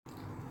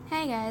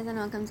Hey guys, and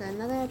welcome to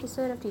another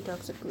episode of Tea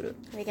Talks with Guru.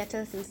 We get to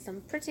listen to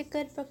some pretty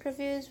good book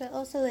reviews while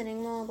also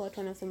learning more about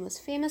one of the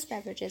most famous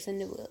beverages in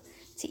the world,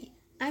 tea.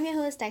 I'm your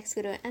host, Dex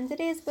Guru, and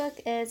today's book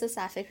is a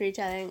sapphic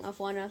retelling of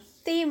one of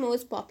the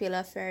most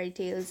popular fairy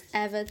tales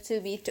ever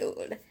to be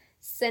told,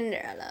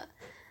 Cinderella.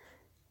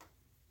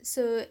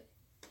 So,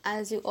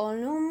 as you all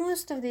know,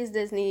 most of these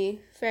Disney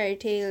fairy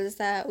tales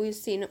that we've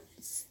seen,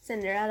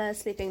 Cinderella,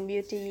 Sleeping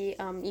Beauty,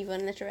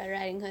 even Little Red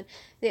Riding Hood,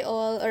 they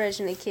all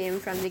originally came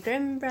from the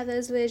Grimm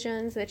brothers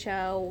versions, which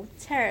are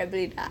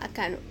terribly dark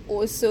and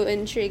also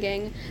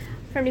intriguing.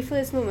 From the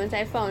first moment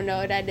I found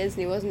out that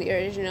Disney wasn't the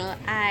original,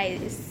 I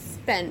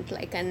spent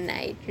like a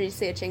night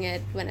researching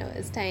it when I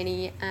was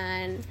tiny,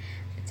 and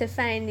to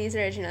find these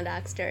original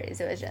dark stories,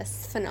 it was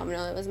just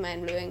phenomenal. It was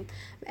mind-blowing.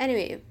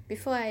 Anyway,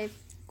 before I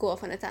go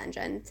off on a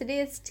tangent,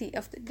 today's tea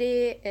of the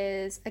day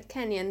is a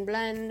Kenyan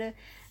blend.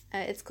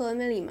 It's called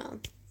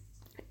Milima.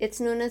 It's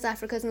known as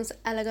Africa's most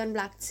elegant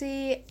black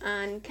tea,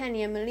 and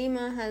Kenya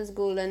Milima has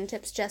golden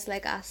tips just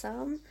like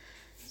Assam.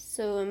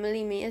 So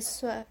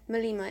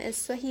Milima is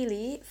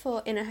Swahili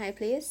for in a high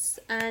place,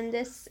 and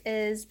this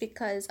is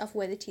because of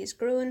where the tea is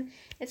grown.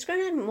 It's grown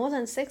at more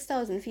than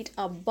 6,000 feet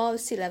above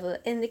sea level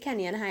in the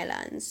Kenyan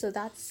highlands, so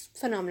that's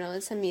phenomenal.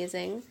 It's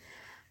amazing.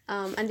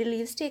 And the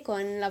leaves take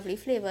on lovely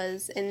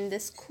flavors in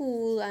this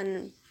cool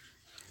and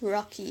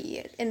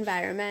rocky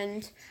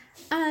environment.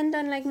 And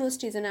unlike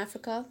most teas in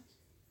Africa,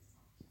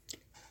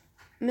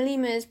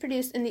 Milima is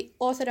produced in the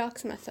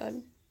orthodox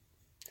method.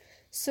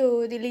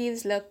 So the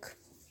leaves look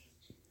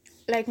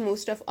like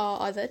most of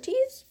our other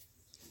teas.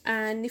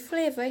 And the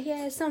flavor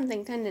here is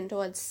something tending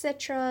towards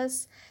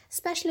citrus,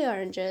 especially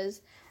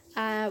oranges,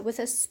 with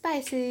a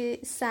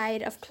spicy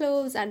side of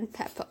cloves and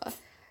pepper.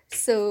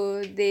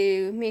 So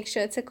they make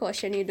sure to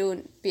caution you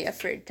don't be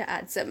afraid to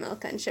add some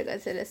milk and sugar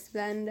to this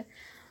blend.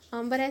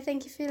 But I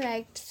think if you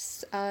liked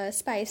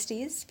spice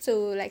teas,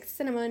 so like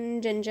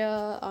cinnamon,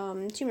 ginger,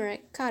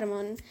 turmeric,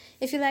 cardamom,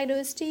 if you like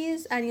those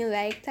teas and you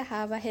like to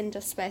have a hint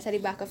of spice at the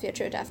back of your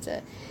throat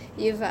after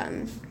you've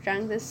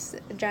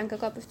drank a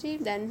cup of tea,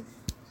 then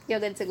you're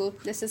good to go.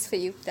 This is for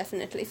you,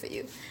 definitely for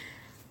you.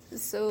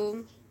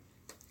 So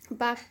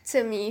back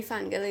to me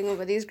fangirling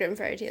over these Grimm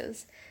fairy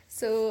tales.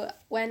 So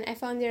when I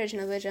found the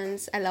original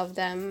versions, I love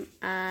them,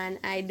 and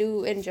I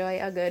do enjoy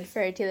a good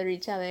fairy tale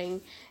retelling.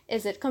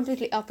 Is it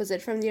completely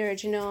opposite from the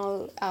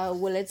original?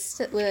 Will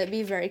it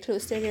be very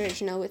close to the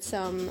original with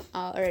some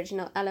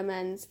original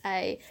elements?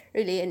 I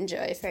really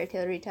enjoy fairy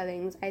tale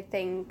retellings. I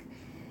think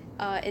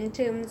in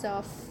terms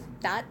of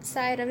that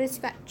side of the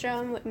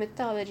spectrum with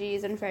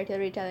mythologies and fairy tale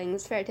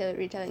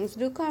retellings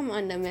do come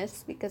under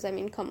myths because, I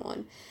mean, come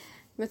on.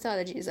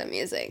 Mythology is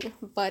amazing,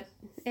 but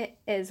it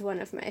is one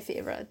of my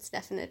favorites,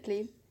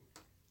 definitely.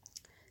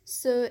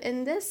 So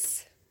in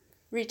this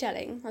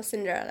retelling of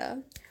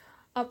Cinderella,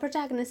 our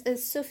protagonist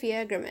is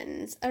Sophia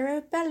Grimmins, a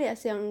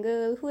rebellious young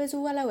girl who is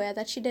well aware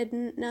that she did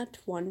not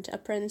want a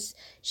prince,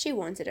 she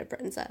wanted a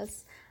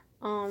princess.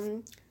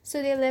 So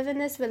they live in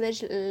this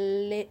village,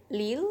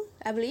 Lille,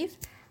 I believe.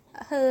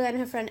 Her and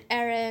her friend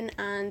Erin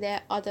and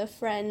their other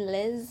friend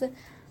Liz.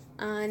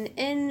 And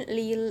in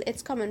Lille,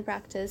 it's common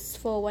practice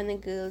for when a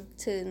girl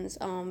turns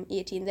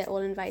 18, they're all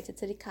invited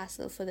to the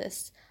castle for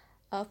this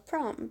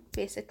prom,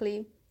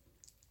 basically.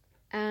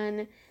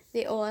 And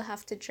they all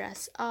have to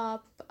dress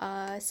up.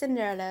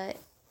 Cinderella,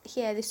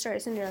 here the story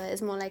of Cinderella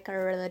is more like a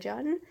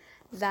religion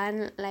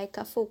than like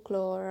a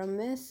folklore or a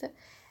myth.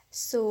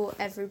 So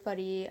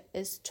everybody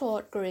is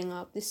taught growing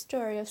up the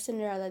story of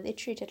Cinderella. They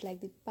treat it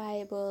like the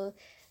Bible,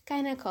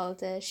 kind of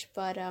cultish,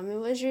 but it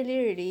was really,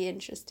 really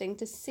interesting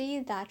to see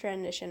that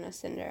rendition of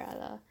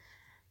Cinderella.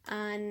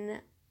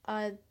 And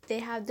they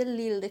have the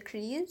Lille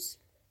decrees,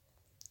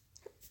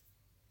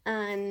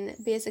 and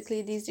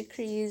basically these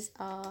decrees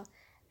are,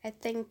 I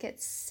think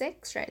it's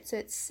 6, right? So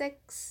it's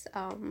 6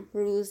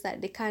 rules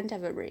that they can't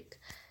ever break.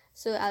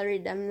 So I'll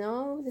read them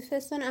now. The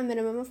first one, a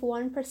minimum of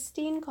 1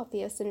 pristine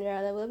copy of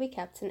Cinderella will be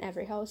kept in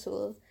every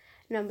household.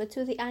 Number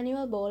 2, the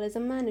annual ball is a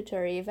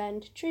mandatory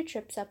event. 3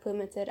 trips are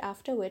permitted,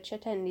 after which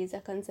attendees are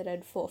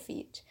considered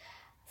forfeit.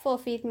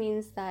 Forfeit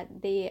means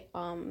that they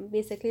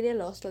basically they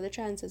lost all the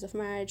chances of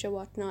marriage or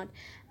whatnot,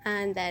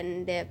 and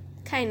then they're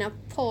kind of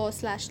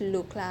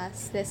poor/low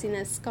class. They're seen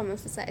as common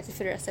society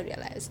for the rest of their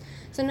lives.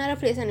 So not a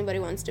place anybody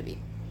wants to be.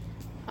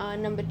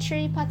 Number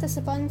 3,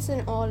 participants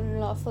in all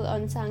unlawful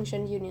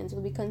unsanctioned unions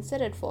will be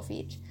considered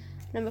forfeit.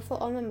 Number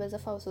 4, all members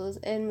of households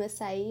in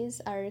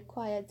Marseilles are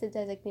required to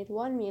designate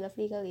one male of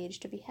legal age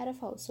to be head of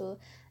household,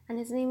 and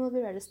his name will be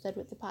registered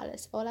with the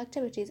palace. All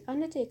activities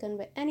undertaken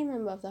by any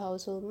member of the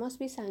household must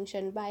be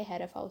sanctioned by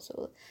head of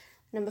household.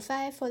 Number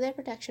 5, for their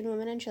protection,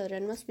 women and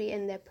children must be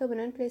in their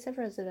permanent place of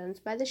residence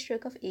by the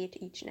stroke of 8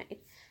 each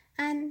night.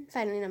 And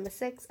finally, number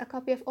 6, a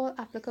copy of all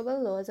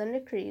applicable laws and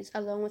decrees,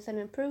 along with an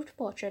improved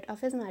portrait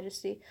of His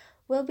Majesty,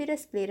 will be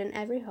displayed in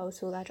every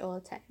household at all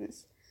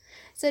times.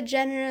 So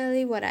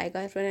generally what I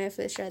got when I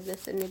first read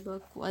this in the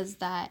book was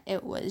that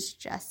it was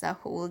just a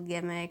whole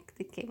gimmick.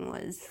 The king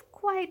was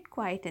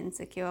quite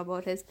insecure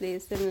about his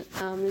place in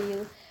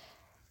Lille.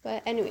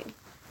 But anyway,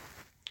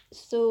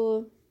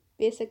 so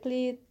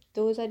basically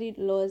those are the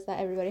laws that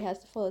everybody has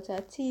to follow to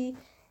a T.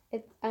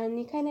 And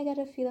you kind of get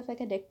a feel of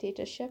like a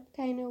dictatorship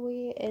kind of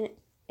way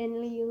in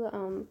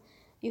Lille.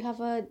 You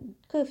have a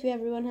curfew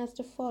everyone has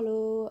to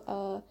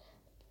follow.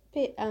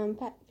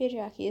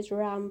 Patriarchy is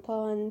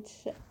rampant.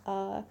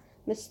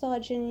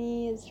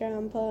 Misogyny is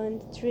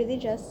rampant. It's really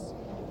just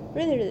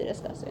really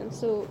disgusting.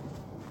 So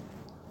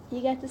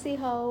you get to see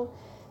how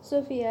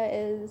Sophia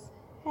is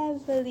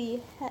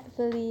heavily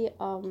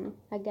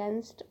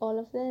against all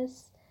of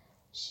this.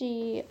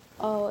 She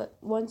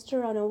wants to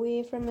run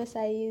away from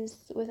Messiah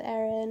with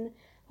Erin.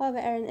 However,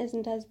 Erin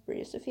isn't as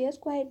brave. Sophia is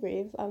quite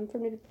brave. From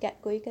the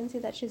get go, you can see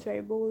that she's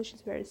very bold,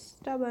 she's very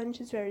stubborn,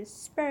 she's very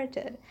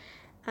spirited,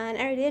 and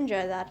I really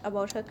enjoy that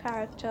about her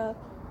character.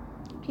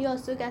 You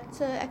also get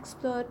to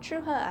explore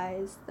through her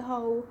eyes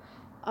how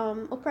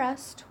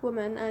oppressed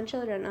women and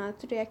children are,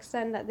 to the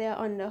extent that they are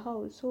under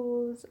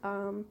households.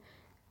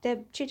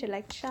 They're treated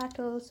like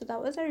chattels, so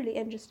that was a really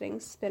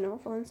interesting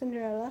spin-off on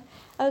Cinderella.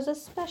 I was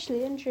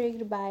especially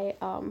intrigued by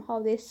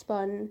how they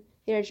spun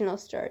the original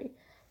story.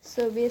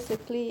 So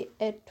basically,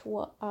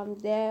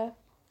 their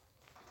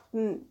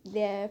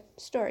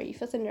story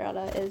for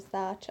Cinderella is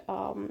that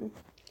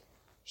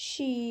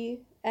she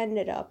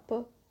ended up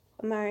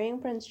marrying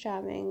Prince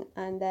Charming,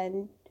 and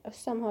then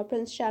somehow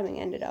Prince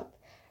Charming ended up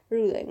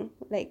ruling,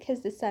 like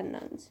his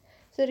descendants.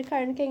 So the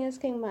current king is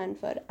King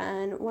Manfred,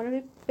 and one of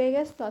the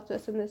biggest plot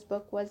twists in this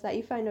book was that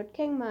you find out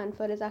King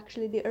Manfred is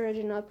actually the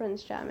original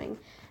Prince Charming,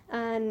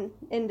 and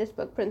in this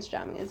book Prince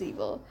Charming is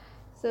evil.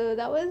 So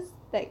that was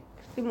like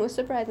the most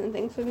surprising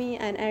thing for me,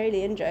 and I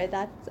really enjoyed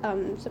that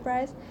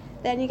surprise.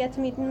 Then you get to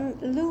meet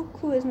Luke,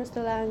 who is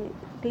Mr.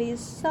 Langley's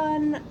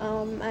son,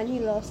 and he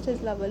lost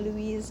his lover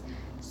Louise.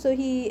 So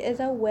he is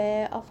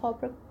aware of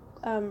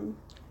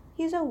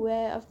he's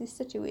aware of the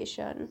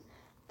situation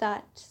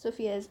that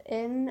Sophia is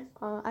in.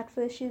 At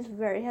first, she's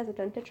very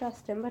hesitant to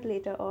trust him, but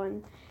later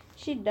on,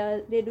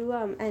 they do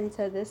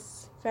enter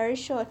this very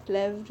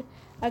short-lived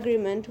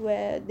agreement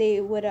where they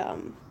would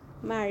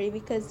marry,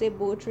 because they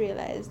both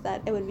realized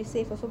that it would be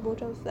safer for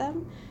both of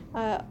them,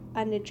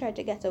 and they try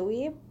to get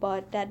away,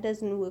 but that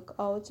doesn't work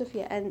out.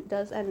 Sophia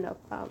does end up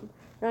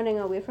running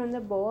away from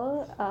the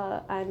ball,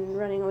 and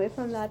running away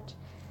from that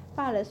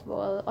palace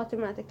ball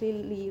automatically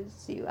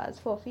leaves you as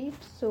forfeit.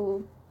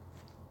 So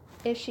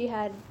if she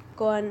had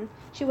gone,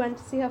 she went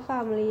to see her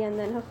family, and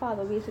then her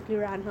father basically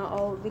ran her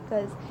out,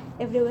 because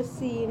if they were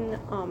seen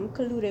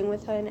colluding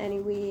with her in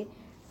any way,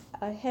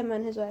 him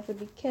and his wife would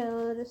be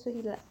killed. So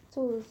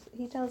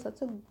he tells her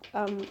to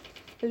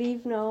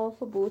leave now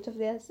for both of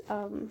their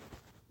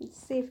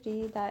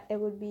safety, that it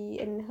would be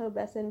in her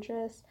best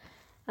interest.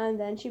 And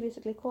then she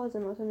basically calls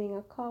him out for being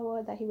a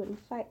coward, that he wouldn't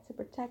fight to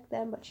protect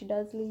them, but she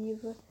does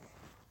leave.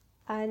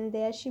 And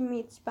there she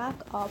meets back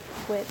up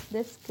with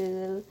this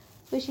girl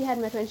who she had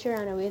met when she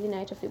ran away the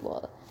night of the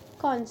ball,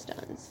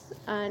 Constance.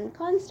 And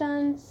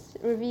Constance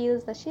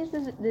reveals that she's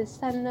the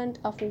descendant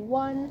of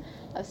one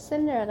of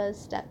Cinderella's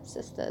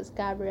stepsisters,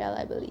 Gabrielle,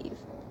 I believe.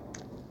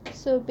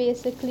 So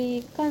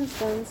basically,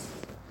 Constance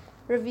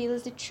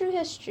reveals the true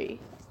history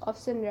of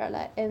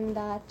Cinderella, in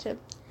that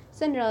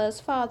Cinderella's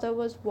father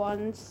was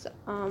once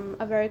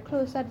a very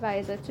close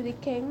advisor to the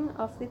king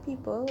of the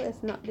people,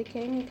 if not the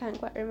king, you can't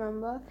quite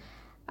remember.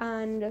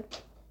 And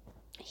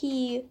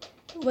he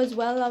was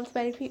well loved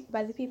by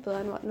the people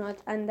and whatnot.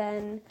 And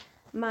then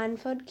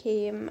Manfred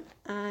came,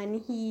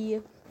 and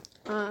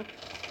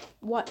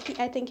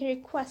I think he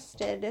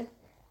requested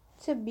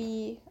to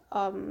be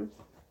some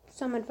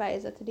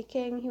advisor to the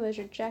king. He was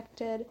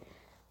rejected,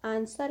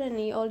 and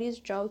suddenly all these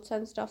droughts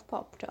and stuff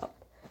popped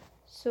up.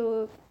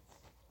 So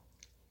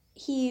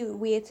he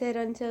waited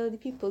until the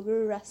people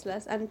grew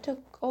restless and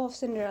took off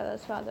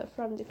Cinderella's father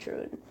from the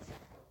throne.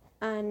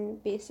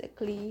 And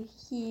basically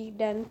he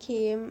then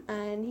came,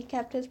 and he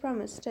kept his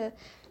promise to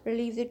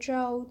relieve the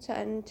drought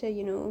and to,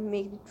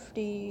 make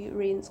the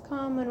rains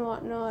come and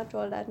whatnot,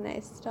 all that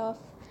nice stuff.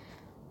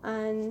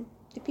 And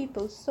the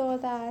people saw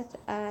that,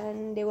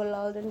 and they were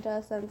lulled into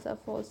a sense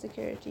of false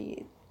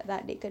security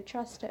that they could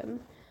trust him.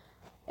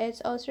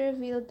 It's also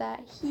revealed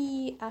that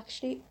he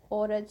actually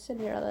ordered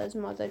Cinderella's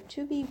mother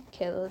to be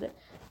killed,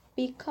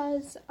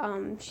 because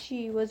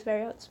she was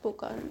very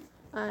outspoken,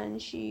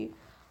 and she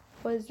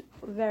was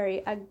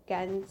very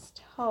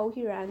against how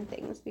he ran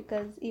things,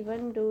 because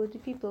even though the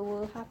people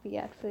were happy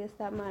at first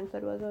that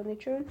Manfred was on the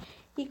throne,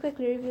 he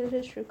quickly revealed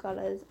his true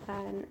colors,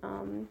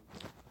 and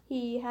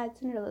he had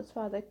Cinderella's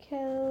father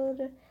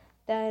killed.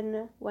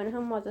 Then when her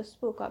mother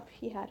spoke up,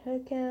 he had her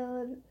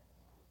killed.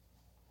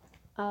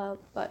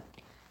 But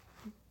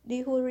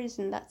the whole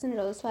reason that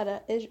Cinderella's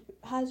father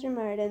has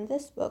remarried in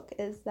this book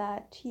is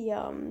that he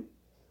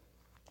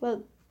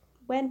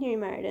when he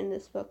remarried in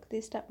this book,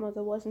 the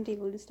stepmother wasn't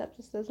evil, the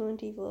stepsisters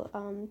weren't evil.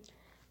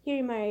 He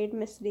remarried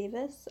Miss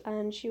Davis,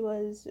 and she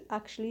was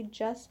actually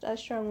just as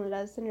strong-willed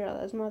as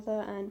Cinderella's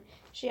mother, and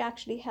she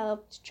actually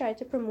helped try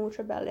to promote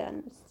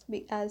rebellion,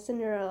 as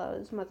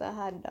Cinderella's mother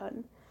had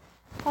done.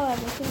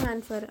 However, King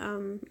Manfred,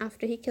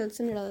 after he killed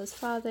Cinderella's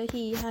father,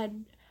 he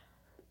had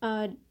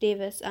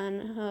Davis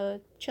and her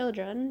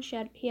children,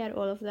 he had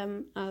all of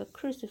them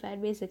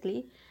crucified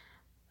basically,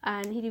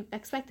 and he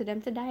expected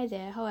them to die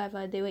there.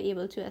 However, they were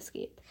able to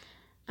escape,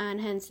 and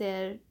hence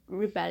their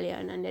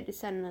rebellion and their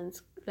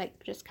descendants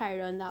like just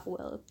carried on that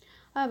will.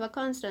 However,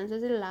 Constance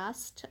is the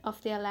last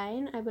of their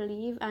line, I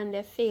believe, and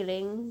they're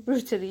failing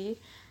brutally.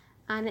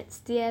 And it's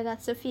there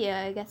that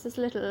Sophia gets this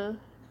little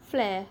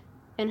flare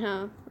in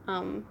her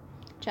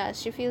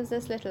chest. She feels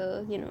this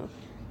little,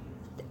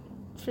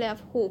 flare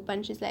of hope,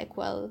 and she's like,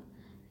 well,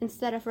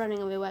 instead of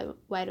running away,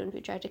 why don't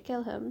we try to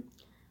kill him?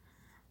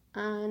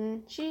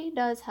 And she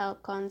does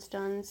help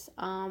Constance.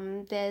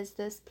 There's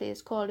this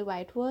place called the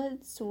White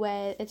Woods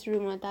where it's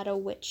rumored that a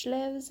witch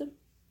lives.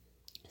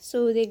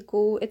 So they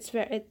go. It's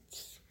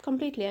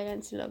completely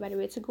against the law, by the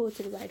way, to go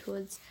to the White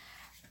Woods,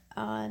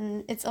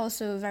 and it's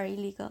also very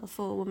legal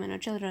for women or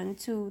children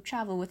to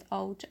travel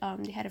without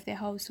the head of their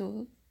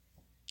household,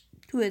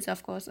 who is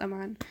of course a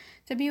man,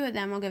 to be with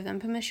them or give them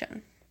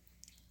permission.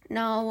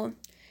 Now,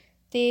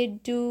 they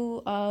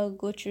do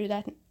go through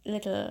that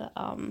little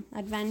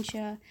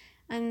adventure,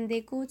 and they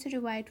go to the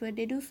White Wood.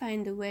 They do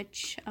find the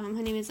witch. Her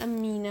name is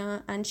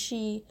Amina, and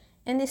she,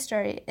 in the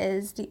story,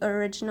 is the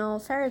original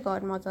fairy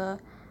godmother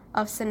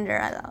of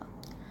Cinderella.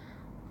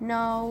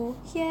 Now,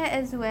 here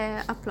is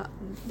where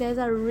there's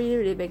a really,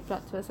 really big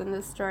plot twist in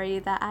this story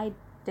that I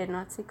did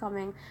not see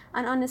coming.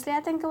 And honestly,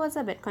 I think it was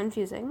a bit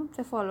confusing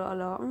to follow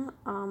along.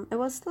 It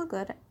was still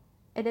good.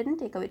 It didn't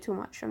take away too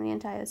much from the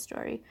entire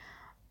story.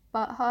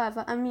 But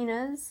however,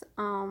 Amina's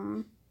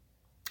end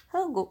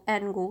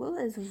goal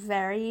is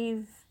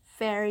very,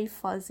 very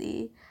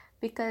fuzzy,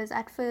 because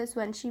at first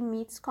when she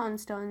meets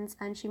Constance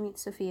and she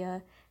meets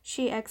Sophia,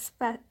 she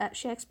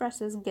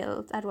expresses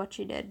guilt at what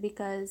she did,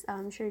 because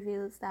she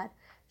reveals that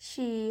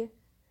she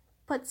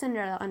put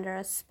Cinderella under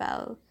a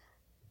spell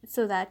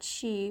so that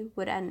she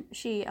would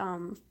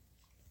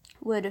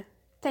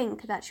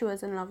think that she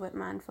was in love with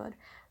Manfred,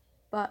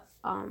 but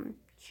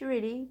she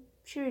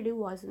really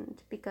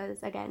wasn't,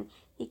 because again,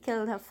 he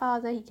killed her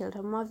father, he killed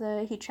her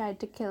mother, he tried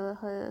to kill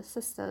her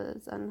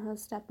sisters and her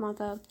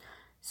stepmother.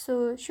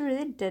 So she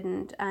really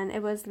didn't, and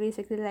it was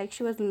basically like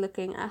she was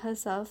looking at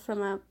herself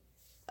from a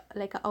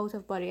out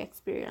of body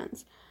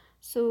experience.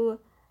 So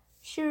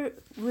she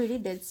really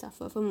did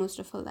suffer for most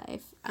of her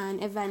life,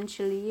 and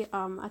eventually,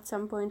 at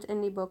some point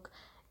in the book,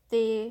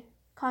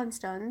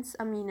 Constance,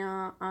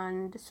 Amina,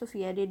 and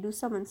Sophia, they do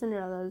summon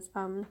Cinderella's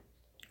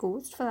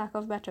ghost, for lack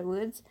of better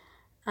words,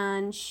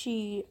 and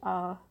she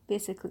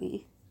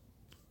basically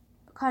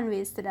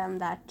conveys to them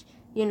that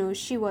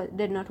she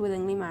did not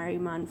willingly marry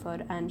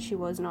Manfred, and she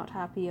was not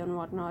happy and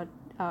whatnot.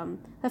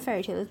 Her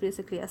fairy tale is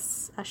basically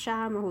a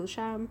sham, a whole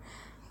sham.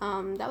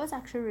 That was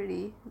actually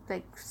really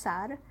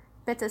sad,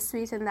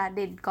 bittersweet in that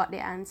they got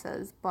their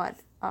answers,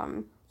 but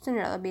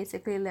Cinderella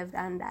basically lived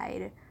and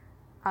died,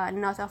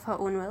 not of her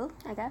own will,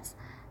 I guess.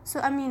 So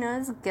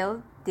Amina's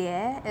guilt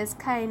there is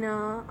kind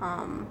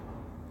of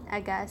I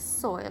guess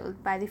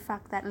soiled by the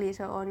fact that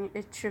later on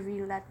it's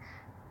revealed that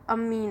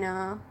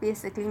Amina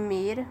basically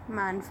made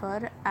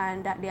Manfred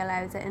and that their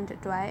lives are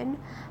intertwined.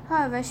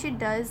 However, she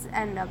does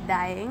end up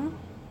dying,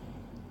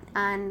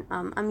 and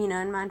Amina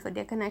and Manfred,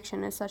 their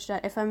connection is such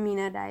that if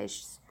Amina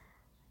dies,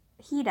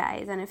 he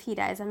dies, and if he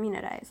dies,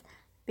 Amina dies,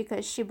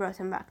 because she brought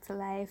him back to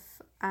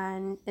life,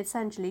 and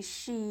essentially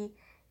she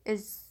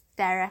is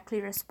directly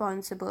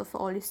responsible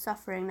for all the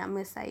suffering that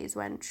Mercedes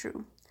went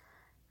through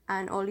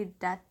and all the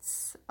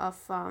deaths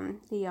of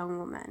the young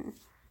woman,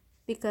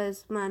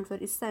 because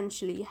Manfred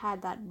essentially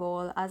had that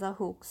ball as a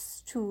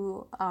hoax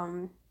to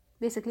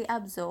basically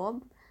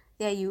absorb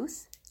their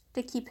youth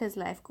to keep his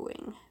life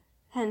going.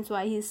 Hence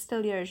why he's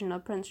still the original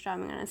Prince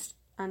Charming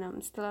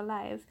and still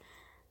alive.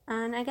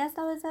 And I guess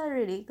that was a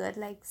really good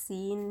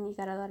scene. You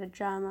got a lot of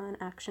drama and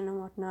action and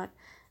whatnot.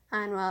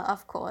 And well,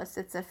 of course,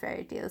 it's a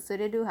fairy tale, so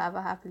they do have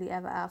a happily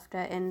ever after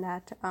in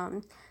that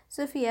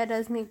Sophia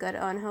does make good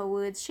on her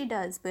words. She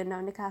does burn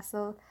down the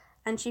castle,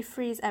 and she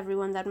frees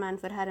everyone that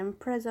Manfred had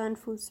imprisoned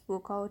who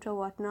spoke out or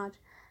whatnot.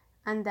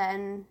 And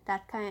then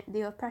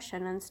the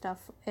oppression and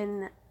stuff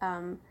in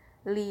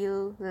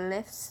Lille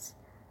lifts,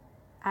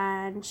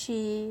 and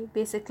she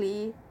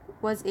basically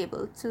was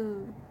able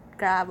to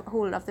grab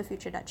hold of the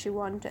future that she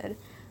wanted,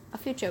 a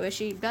future where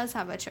she does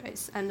have a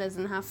choice and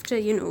doesn't have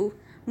to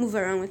move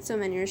around with so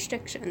many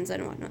restrictions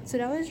and whatnot. So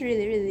that was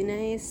really, really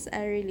nice.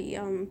 I really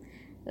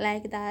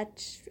like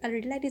that. I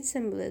really like the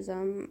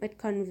symbolism it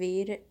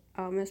conveyed,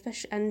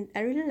 especially, and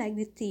I really like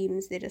the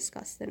themes they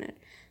discussed in it,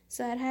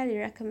 so I'd highly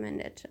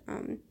recommend it.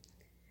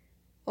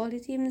 All the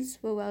themes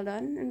were well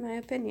done, in my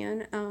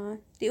opinion.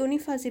 The only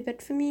fuzzy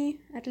bit for me,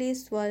 at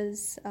least,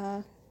 was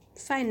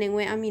finding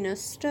where Amina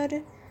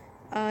stood.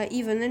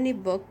 Even in the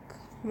book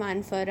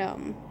Manfred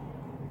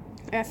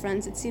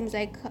reference, it seems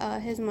like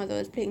his mother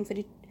was playing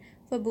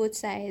for both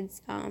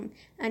sides,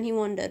 and he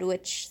wondered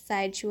which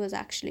side she was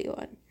actually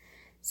on.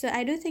 So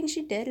I do think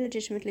she did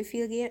legitimately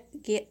feel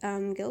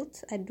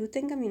guilt. I do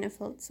think Amina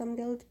felt some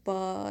guilt,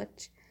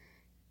 but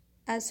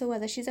as to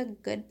whether she's a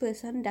good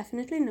person,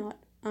 definitely not.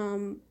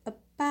 A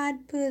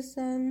bad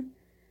person,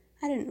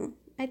 I don't know.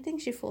 I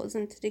think she falls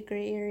into the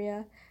gray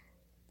area.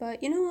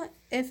 But you know what?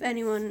 If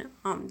anyone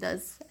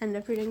does end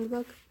up reading the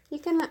book, you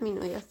can let me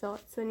know your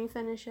thoughts when you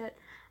finish it.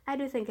 I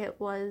do think it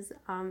was,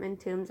 in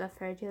terms of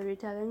fairy tale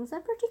retellings, a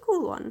pretty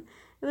cool one.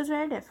 It was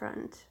very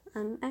different,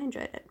 and I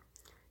enjoyed it.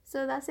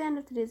 So that's the end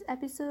of today's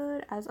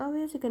episode. As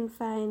always, you can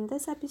find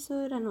this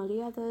episode and all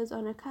the others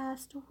on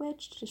Acast,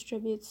 which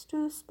distributes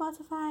to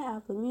Spotify,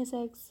 Apple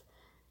Music's,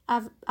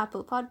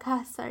 Apple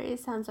Podcasts, sorry,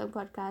 Samsung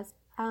Podcasts,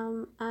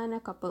 and a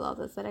couple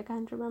others that I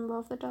can't remember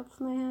off the top of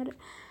my head.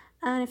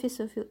 And if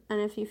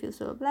you feel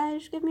so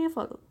obliged, give me a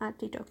follow at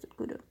TikToks with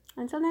Kudo.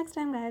 Until next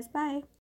time, guys, bye.